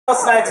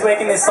Most nights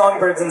waking these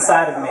songbirds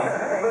inside of me,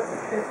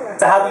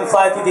 to have them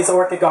fly through these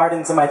orchid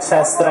gardens in my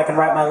chest, that I can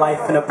write my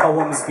life in a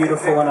poems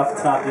beautiful enough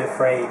to not be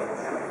afraid.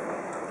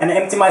 And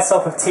empty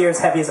myself of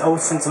tears heavy as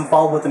oceans and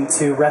fall with them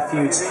too.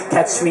 Refuge,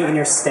 catch me in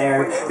your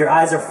stare. Your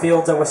eyes are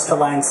fields I wish to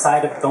lie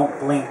inside of, don't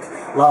blink.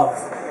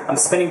 Love, I'm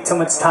spending too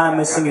much time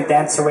wishing you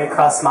dance your way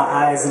across my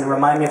eyes and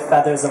remind me of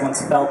feathers I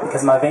once felt,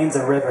 because my veins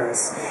are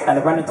rivers and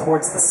they're running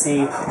towards the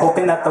sea,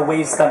 hoping that the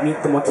waves that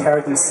meet them will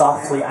carry them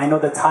softly. I know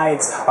the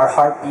tides are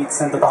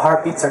heartbeats and that the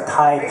heartbeats are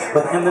tied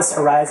with endless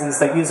horizons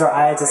that use our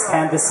eyes as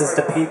canvases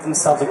to paint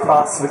themselves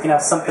across so we can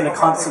have something to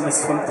constantly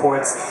swim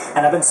towards.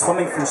 And I've been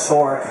swimming from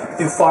shore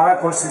through far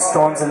out ocean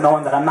storms and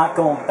knowing that I'm not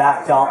going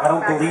back, y'all. I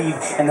don't believe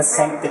in the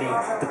sanctity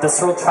that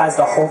this world tries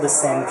to hold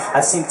us in.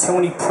 I've seen too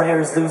many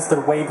prayers lose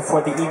their way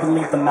before they even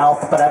leave the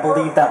mouth, but I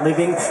believe that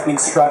living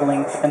means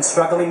struggling, and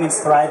struggling means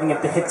thriving.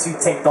 If the hits you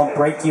take don't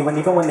break you, and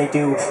even when they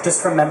do,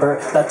 just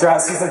remember that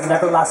drought seasons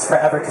never last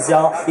forever, because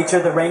y'all, each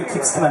year the rain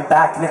keeps coming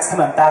back, and it's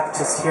coming back,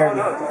 just hear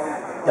me.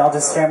 Y'all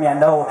just hear me. I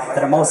know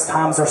that at most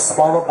times we're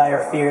swallowed by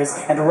our fears,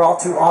 and we're all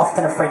too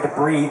often afraid to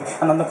breathe.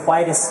 And on the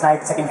quietest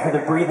nights I can hear the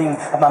breathing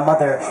of my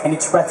mother, and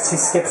each breath she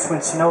skips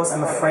when she knows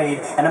I'm afraid.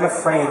 And I'm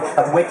afraid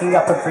of waking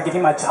up and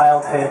forgetting my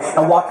childhood,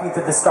 and walking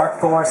through this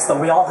dark forest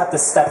that we all have to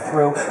step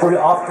through, where we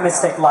often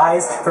mistake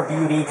lies for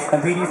beauty,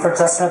 and beauty for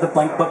just another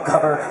blank book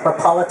cover, where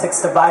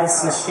politics divide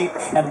us into sheep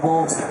and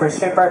wolves, where we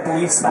shape our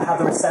beliefs by how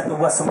they're set to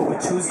us and what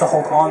we choose to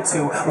hold on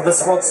to, where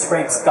this world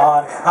scrapes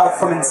God out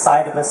from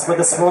inside of us, where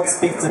this world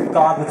speaks of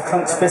God with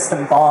clenched fists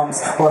and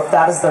bombs. Well, if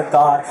that is their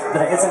God,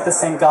 then it isn't the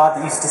same God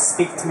that used to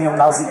speak to me when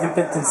I was an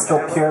infant and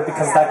still pure,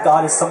 because that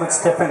God is so much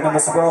different than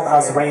this world I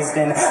was raised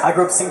in. I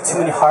grew up seeing too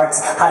many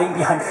hearts hiding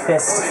behind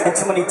fists, and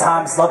too many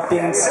times love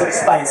being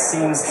stitched by its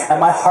seams, and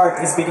my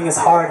heart is beating as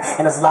hard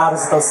and as loud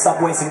as those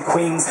subways in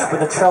Queens,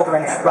 where the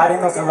children riding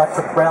those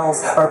electric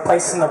rails are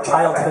replacing their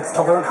childhoods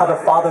to learn how to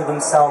father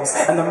themselves,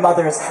 and their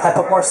mothers have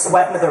put more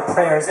sweat into their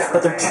prayers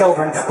that their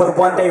children would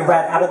one day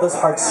rat out of those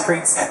hard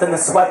streets than the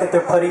sweat that they're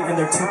putting in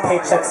their 2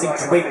 paychecks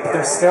each week, but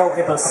they're still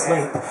able to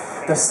sleep.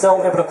 They're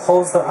still able to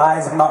close their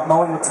eyes of not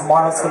knowing what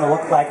tomorrow's going to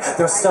look like.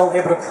 They're still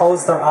able to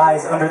close their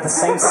eyes under the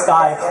same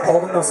sky,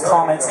 holding those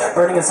comets,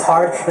 burning as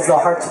hard as the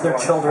hearts of their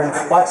children,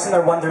 watching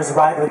their wonders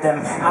ride with them,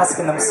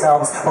 asking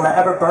themselves, will I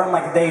ever burn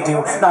like they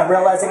do, not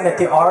realizing that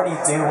they already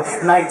do.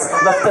 Nights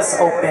left us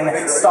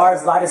open,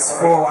 stars light us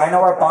full. I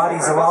know our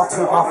bodies are all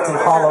too often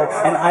hollow,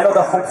 and I know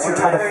the hopes you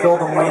try to fill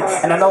them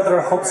with, and I know that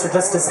our hopes are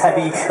just as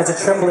heavy as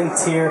a trembling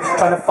tear,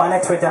 trying to find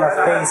its way down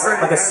our face,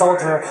 like a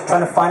soldier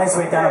trying to find his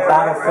way down a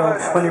battlefield,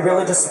 when he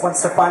really just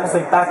wants to find his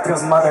way back to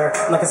his mother,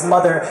 like his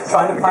mother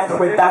trying to find her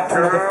way back to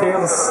another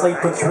fearless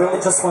sleep, when she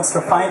really just wants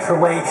to find her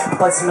way to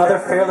place another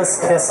fearless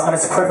kiss on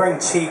his quivering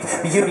cheek.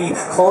 Beauty,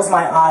 close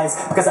my eyes,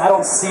 because I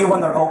don't see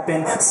when they're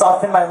open,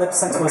 soften my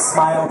lips into a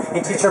smile,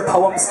 and teach your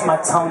poems to my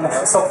tongue,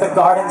 soak the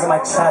gardens in my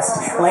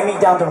chest, lay me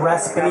down to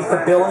rest beneath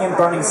a billion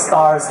burning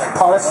stars,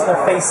 polishing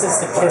their faces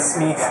to kiss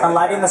me, and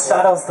lighting the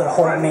shadows that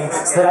hold me,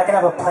 so that I can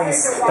have a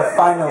place to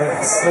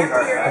finally sleep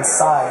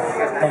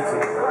inside. Thank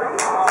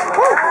you.